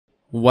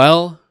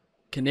Well,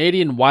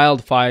 Canadian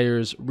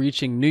wildfires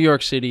reaching New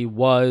York City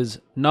was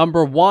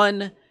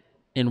 #1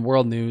 in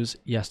world news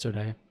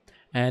yesterday.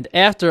 And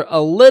after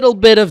a little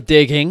bit of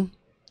digging,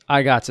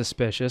 I got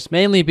suspicious,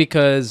 mainly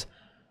because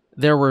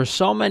there were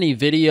so many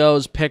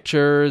videos,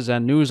 pictures,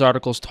 and news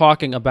articles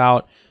talking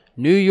about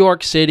New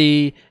York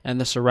City and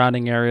the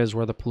surrounding areas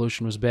where the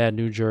pollution was bad,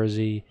 New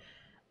Jersey,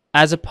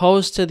 as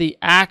opposed to the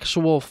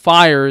actual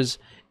fires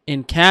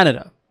in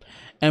Canada.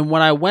 And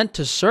when I went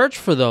to search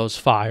for those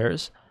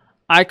fires,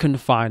 I couldn't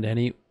find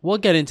any. We'll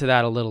get into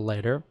that a little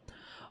later.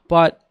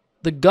 But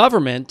the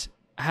government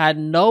had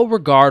no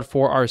regard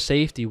for our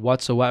safety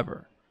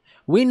whatsoever.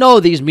 We know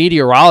these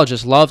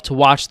meteorologists love to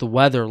watch the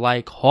weather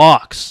like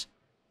hawks.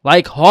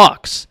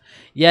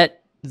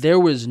 Yet there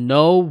was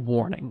no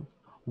warning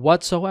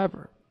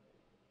whatsoever.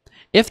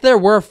 If there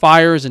were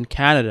fires in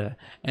Canada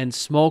and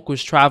smoke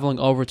was traveling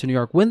over to New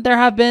York, wouldn't there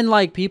have been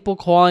like people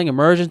calling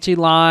emergency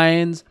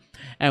lines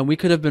and we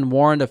could have been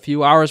warned a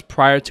few hours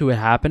prior to it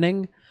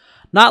happening?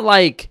 Not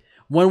like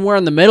when we're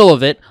in the middle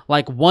of it,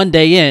 like one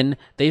day in,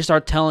 they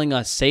start telling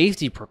us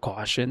safety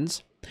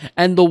precautions.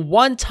 And the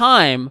one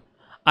time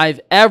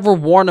I've ever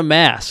worn a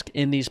mask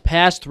in these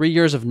past 3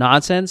 years of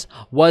nonsense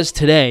was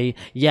today,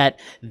 yet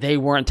they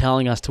weren't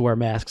telling us to wear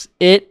masks.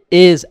 It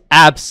is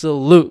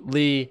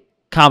absolutely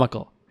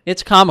comical.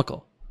 It's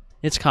comical.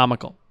 It's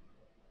comical.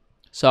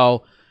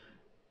 So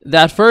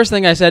that first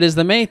thing I said is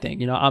the main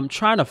thing. I'm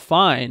trying to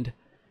find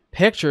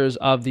pictures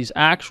of these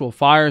actual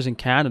fires in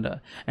Canada.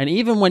 And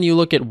even when you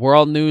look at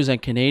world news and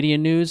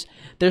Canadian news,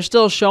 they're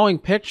still showing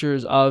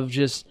pictures of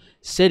just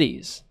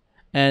cities.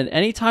 And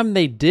anytime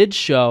they did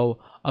show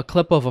a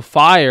clip of a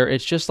fire,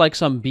 it's just like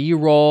some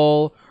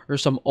B-roll or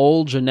some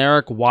old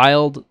generic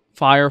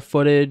wildfire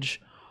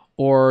footage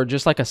or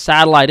just like a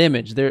satellite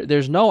image.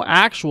 There's no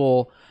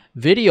actual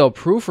video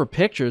proof or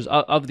pictures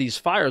of these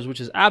fires, which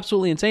is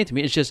absolutely insane to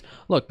me. It's just,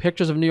 look,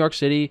 pictures of New York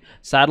City,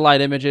 satellite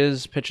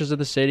images, pictures of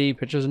the city,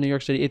 pictures of New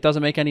York City. It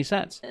doesn't make any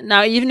sense.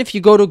 Now, even if you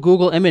go to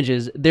Google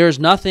Images, there's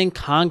nothing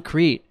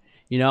concrete,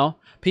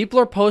 People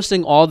are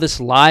posting all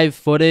this live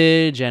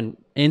footage and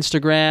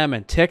Instagram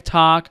and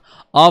TikTok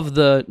of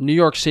the New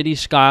York City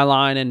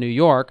skyline in New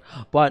York,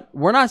 but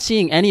we're not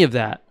seeing any of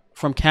that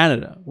from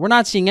Canada. We're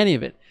not seeing any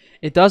of it.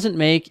 It doesn't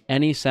make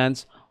any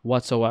sense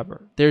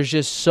whatsoever. There's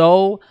just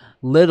so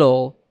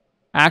little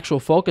actual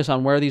focus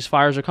on where these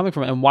fires are coming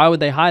from, and why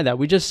would they hide that?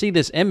 We just see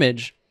this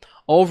image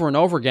over and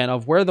over again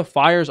of where the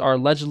fires are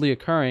allegedly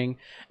occurring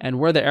and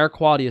where the air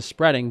quality is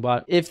spreading.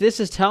 But if this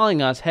is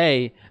telling us,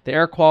 hey, the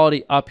air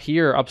quality up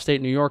here,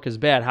 upstate New York, is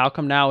bad, how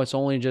come now it's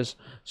only just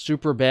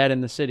super bad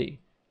in the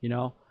city?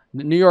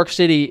 New York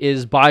City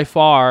is by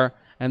far,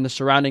 and the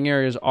surrounding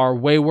areas are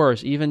way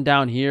worse. Even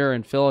down here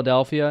in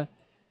Philadelphia,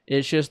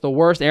 it's just the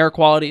worst air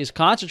quality is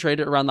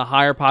concentrated around the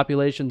higher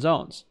population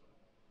zones.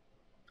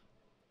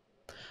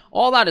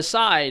 All that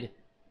aside,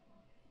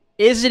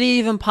 is it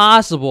even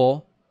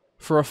possible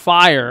for a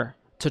fire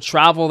to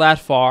travel that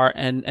far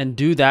and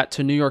do that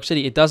to New York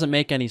City? It doesn't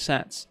make any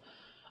sense.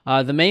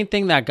 The main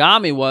thing that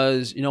got me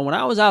was, when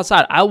I was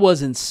outside, I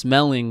wasn't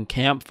smelling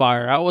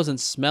campfire. I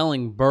wasn't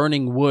smelling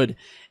burning wood.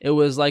 It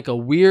was like a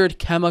weird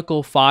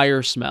chemical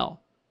fire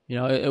smell.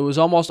 It was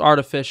almost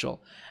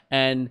artificial.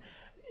 And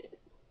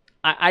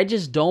I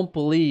just don't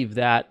believe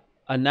that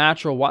a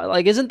natural,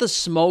 isn't the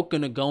smoke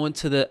going to go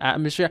into the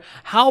atmosphere?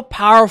 How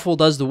powerful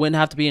does the wind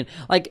have to be in?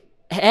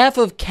 Half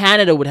of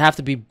Canada would have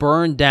to be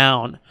burned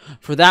down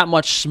for that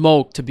much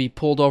smoke to be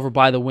pulled over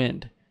by the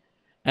wind.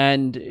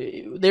 And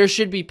there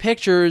should be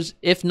pictures,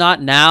 if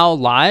not now,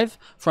 live,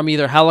 from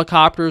either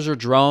helicopters or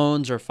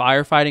drones or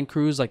firefighting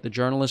crews, like the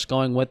journalists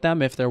going with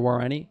them, if there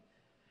were any.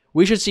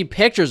 We should see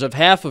pictures of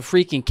half of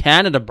freaking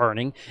Canada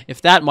burning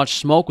if that much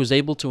smoke was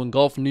able to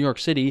engulf New York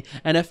City.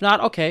 And if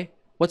not, okay,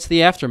 what's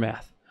the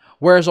aftermath?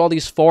 Where's all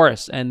these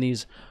forests and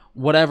these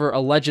whatever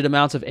alleged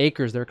amounts of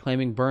acres they're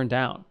claiming burned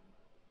down?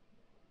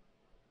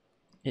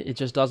 It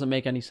just doesn't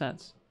make any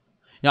sense.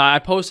 I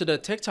posted a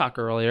TikTok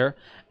earlier,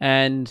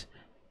 and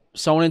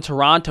someone in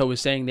Toronto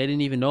was saying they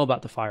didn't even know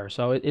about the fire.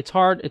 So it's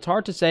hard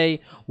to say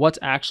what's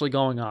actually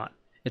going on.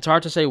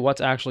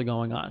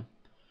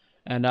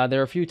 And there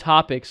are a few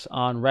topics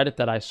on Reddit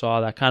that I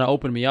saw that kind of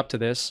opened me up to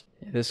this.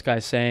 This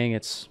guy's saying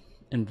it's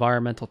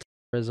environmental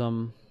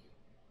terrorism.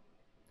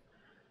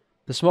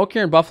 The smoke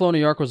here in Buffalo, New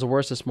York was the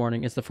worst this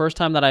morning. It's the first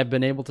time that I've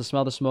been able to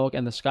smell the smoke,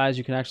 and the skies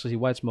you can actually see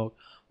white smoke.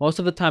 Most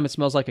of the time it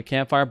smells like a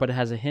campfire, but it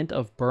has a hint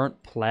of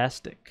burnt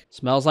plastic.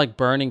 Smells like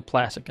burning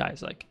plastic,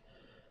 guys.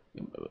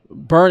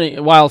 Burning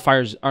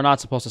wildfires are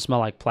not supposed to smell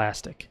like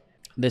plastic.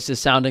 This is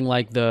sounding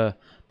like the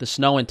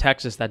snow in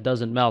Texas that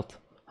doesn't melt,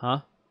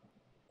 huh?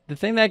 The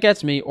thing that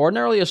gets me,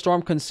 ordinarily a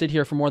storm couldn't sit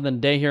here for more than a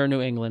day here in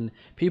New England.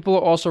 People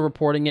are also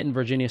reporting it in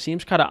Virginia.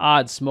 Seems kind of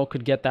odd smoke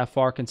could get that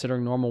far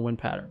considering normal wind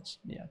patterns.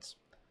 Yeah, it's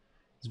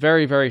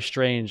very, very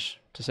strange,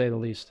 to say the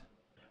least.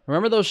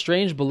 Remember those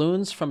strange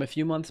balloons from a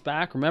few months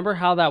back? Remember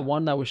how that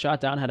one that was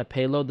shot down had a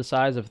payload the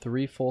size of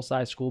 3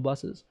 full-size school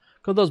buses?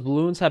 Could those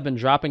balloons have been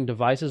dropping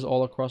devices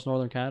all across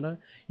northern Canada?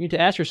 You need to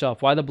ask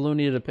yourself why the balloon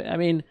needed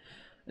a...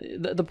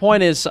 The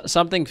point is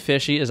something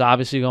fishy is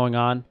obviously going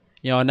on.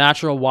 You know, a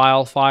natural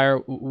wildfire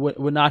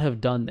would not have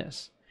done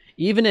this.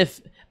 Even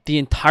if the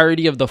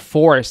entirety of the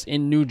forest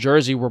in New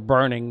Jersey were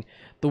burning,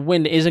 the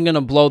wind isn't going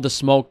to blow the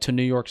smoke to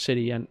New York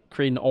City and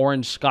create an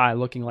orange sky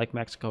looking like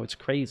Mexico. It's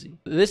crazy.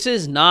 This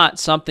is not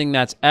something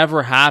that's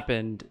ever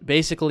happened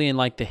basically in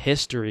like the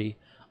history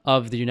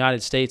of the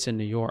United States and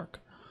New York.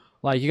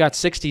 Like, you got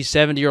 60,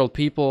 70-year-old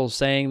people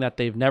saying that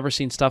they've never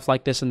seen stuff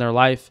like this in their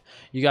life.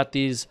 You got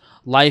these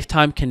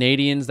lifetime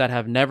Canadians that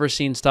have never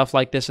seen stuff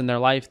like this in their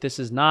life. This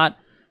is not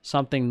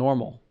something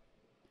normal.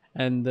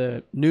 And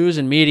the news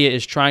and media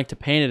is trying to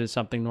paint it as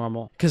something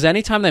normal. Because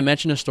anytime they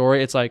mention a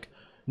story, it's like,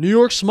 New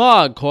York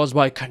smog caused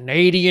by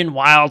Canadian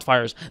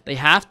wildfires. They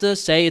have to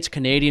say it's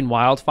Canadian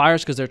wildfires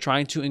because they're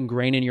trying to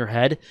ingrain in your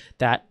head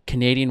that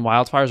Canadian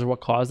wildfires are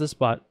what caused this,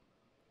 but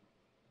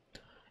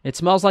it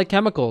smells like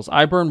chemicals.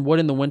 I burn wood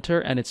in the winter,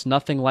 and it's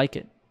nothing like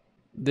it.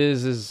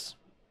 This is...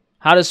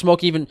 How does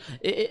smoke even...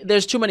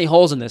 there's too many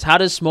holes in this. How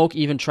does smoke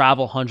even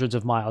travel hundreds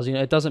of miles? You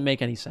know, it doesn't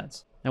make any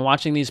sense. And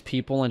watching these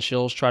people and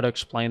Shills try to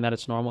explain that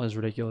it's normal is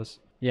ridiculous.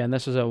 Yeah, and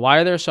this is it. Why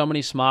are there so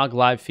many smog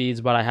live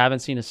feeds, but I haven't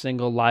seen a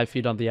single live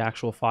feed on the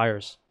actual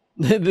fires?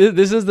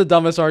 This is the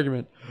dumbest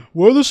argument.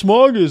 Where the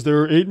smog is,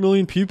 there are 8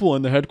 million people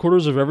in the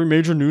headquarters of every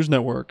major news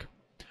network.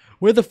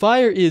 Where the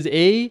fire is,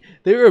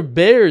 there are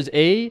bears,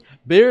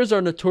 bears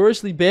are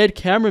notoriously bad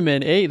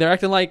cameramen, They're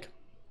acting like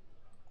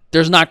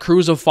there's not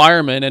crews of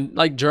firemen and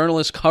like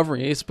journalists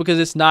covering it. It's because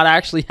it's not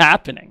actually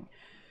happening.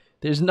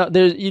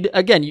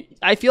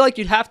 I feel like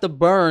you'd have to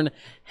burn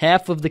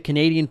half of the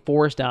Canadian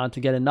forest down to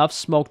get enough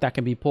smoke that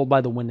can be pulled by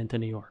the wind into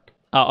New York.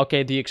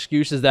 Okay, the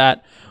excuse is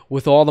that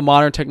with all the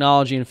modern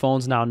technology and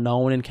phones now, no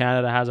one in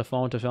Canada has a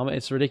phone to film it.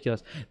 It's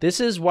ridiculous. This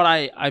is what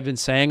I've been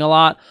saying a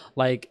lot.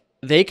 Like,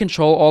 they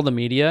control all the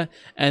media,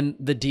 and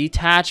the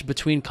detach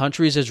between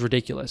countries is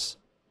ridiculous.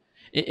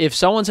 If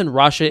someone's in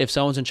Russia, if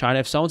someone's in China,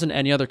 if someone's in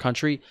any other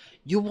country,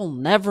 you will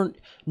never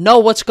know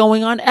what's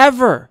going on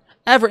ever.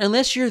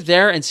 Unless you're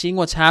there and seeing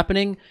what's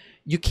happening,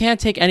 you can't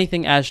take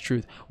anything as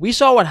truth. We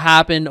saw what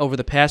happened over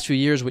the past few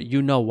years with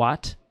you know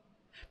what.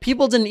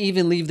 People didn't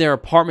even leave their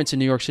apartments in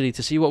New York City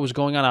to see what was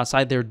going on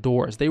outside their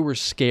doors. They were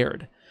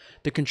scared.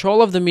 The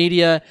control of the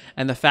media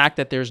and the fact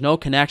that there's no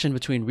connection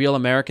between real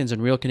Americans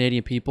and real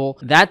Canadian people,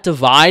 that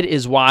divide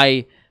is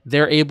why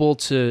they're able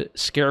to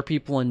scare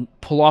people and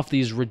pull off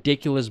these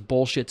ridiculous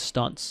bullshit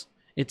stunts.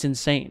 It's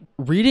insane.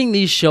 Reading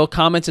these shill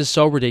comments is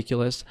so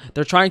ridiculous.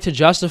 They're trying to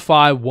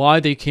justify why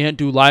they can't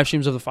do live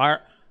streams of the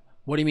fire.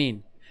 What do you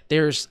mean?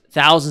 There's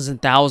thousands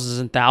and thousands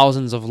and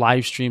thousands of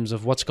live streams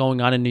of what's going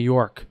on in New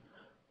York.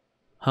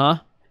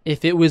 Huh?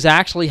 If it was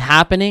actually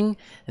happening,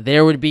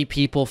 there would be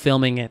people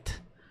filming it.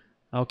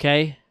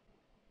 Okay?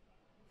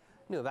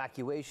 New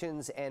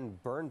evacuations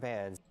and burn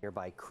bans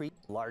nearby Crete,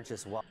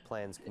 largest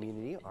wildlands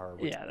community are.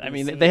 Yeah, I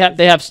mean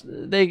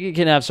they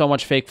can have so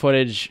much fake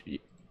footage.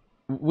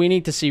 We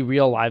need to see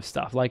real live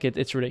stuff. Like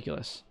it's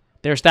ridiculous.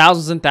 There's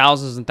thousands and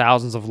thousands and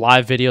thousands of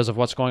live videos of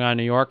what's going on in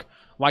New York.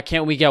 Why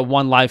can't we get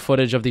one live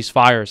footage of these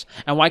fires?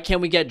 And why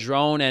can't we get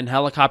drone and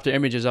helicopter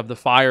images of the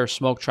fire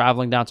smoke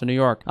traveling down to New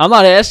York? I'm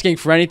not asking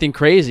for anything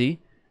crazy.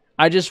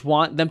 I just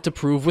want them to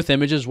prove with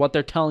images what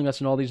they're telling us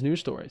in all these news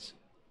stories.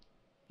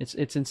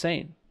 It's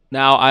insane.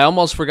 Now, I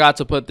almost forgot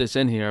to put this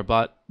in here,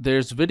 but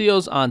there's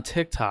videos on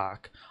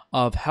TikTok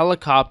of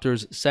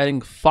helicopters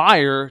setting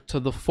fire to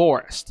the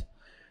forest.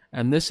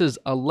 And this is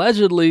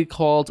allegedly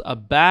called a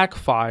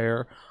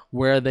backfire,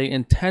 where they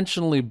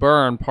intentionally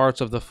burn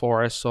parts of the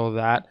forest so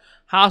that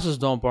houses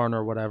don't burn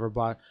or whatever.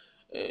 But,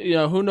 you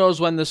know, who knows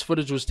when this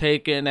footage was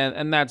taken,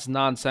 and that's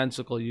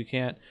nonsensical. You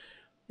can't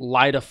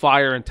light a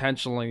fire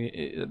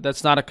intentionally.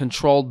 That's not a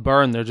controlled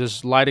burn. They're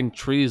just lighting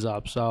trees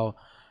up. So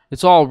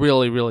it's all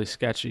really, really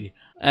sketchy.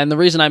 And the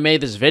reason I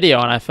made this video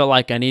and I felt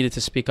like I needed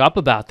to speak up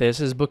about this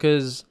is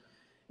because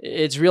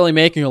it's really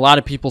making a lot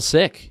of people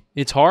sick.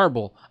 It's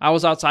horrible. I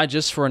was outside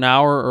just for an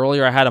hour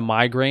earlier. I had a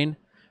migraine.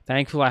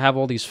 Thankfully, I have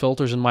all these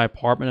filters in my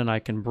apartment and I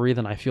can breathe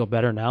and I feel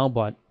better now,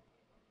 but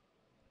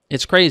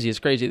it's crazy. It's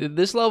crazy.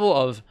 This level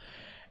of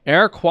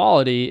air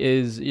quality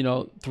is, you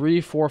know,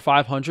 300, 400,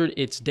 500.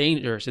 It's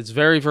dangerous. It's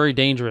very, very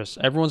dangerous.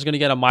 Everyone's going to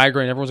get a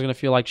migraine. Everyone's going to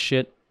feel like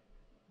shit.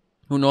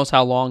 Who knows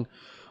how long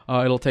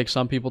it'll take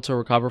some people to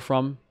recover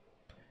from.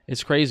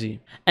 It's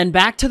crazy. And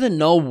back to the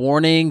no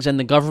warnings and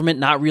the government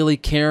not really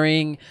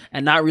caring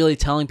and not really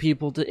telling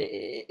people to...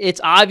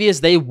 It's obvious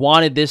they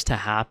wanted this to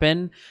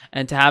happen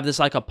and to have this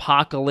like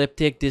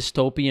apocalyptic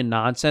dystopian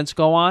nonsense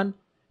go on,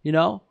 you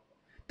know?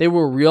 They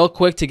were real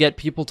quick to get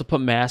people to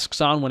put masks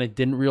on when it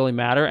didn't really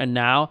matter. And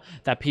now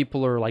that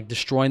people are like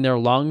destroying their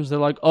lungs, they're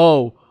like,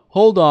 oh,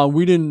 hold on,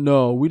 we didn't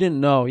know. We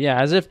didn't know.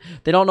 Yeah, as if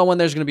they don't know when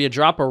there's going to be a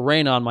drop of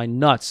rain on my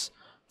nuts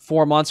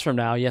 4 months from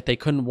now, yet they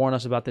couldn't warn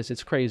us about this.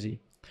 It's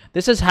crazy.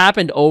 This has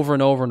happened over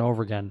and over and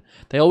over again.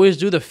 They always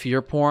do the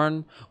fear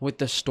porn with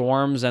the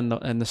storms and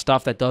the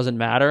stuff that doesn't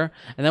matter.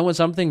 And then when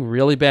something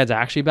really bad's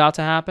actually about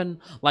to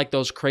happen, like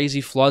those crazy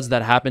floods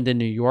that happened in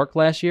New York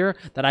last year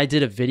that I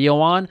did a video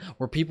on,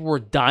 where people were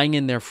dying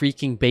in their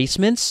freaking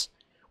basements,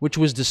 which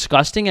was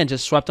disgusting and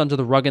just swept under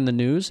the rug in the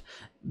news,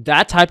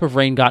 that type of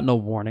rain got no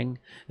warning.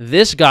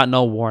 This got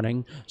no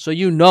warning. So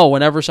you know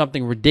whenever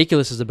something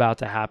ridiculous is about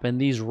to happen,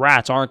 these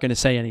rats aren't going to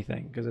say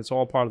anything because it's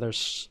all part of their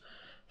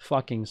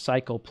fucking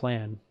psycho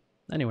plan.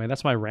 Anyway,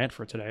 that's my rant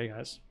for today,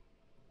 guys.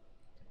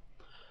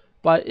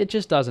 But it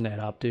just doesn't add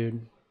up,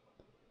 dude.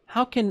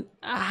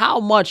 How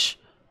much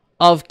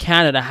of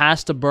Canada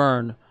has to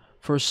burn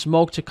for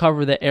smoke to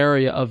cover the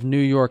area of New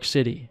York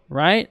City,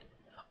 right?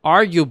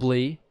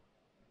 Arguably,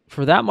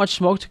 for that much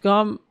smoke to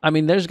come, I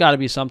mean, there's got to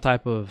be some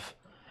type of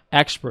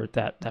expert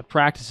that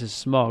practices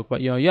smoke.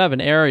 But, you have an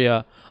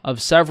area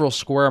of several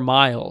square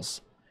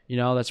miles,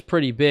 that's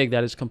pretty big,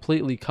 that is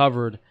completely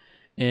covered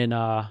in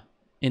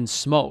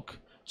smoke.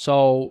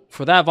 So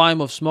for that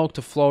volume of smoke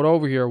to float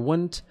over here,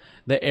 wouldn't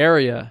the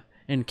area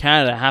in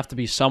Canada have to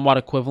be somewhat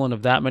equivalent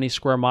of that many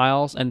square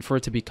miles and for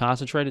it to be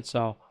concentrated?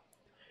 So,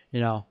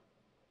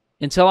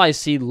 until I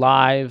see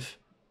live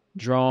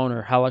drone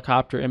or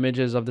helicopter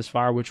images of this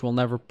fire, which we'll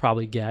never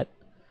probably get,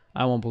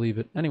 I won't believe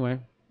it. Anyway,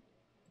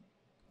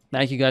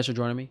 thank you guys for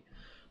joining me.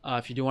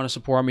 If you do want to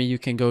support me, you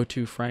can go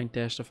to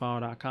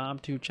frank-stefano.com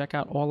to check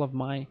out all of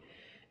my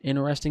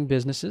interesting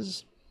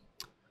businesses.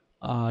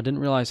 Didn't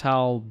realize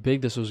how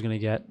big this was going to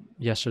get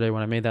yesterday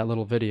when I made that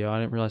little video. I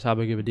didn't realize how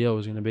big of a deal it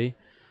was going to be.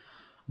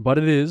 But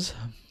it is.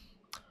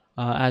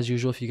 As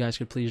usual, if you guys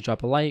could please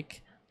drop a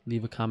like,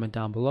 leave a comment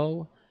down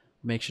below.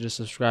 Make sure to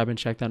subscribe and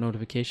check that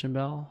notification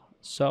bell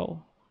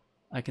so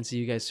I can see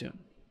you guys soon.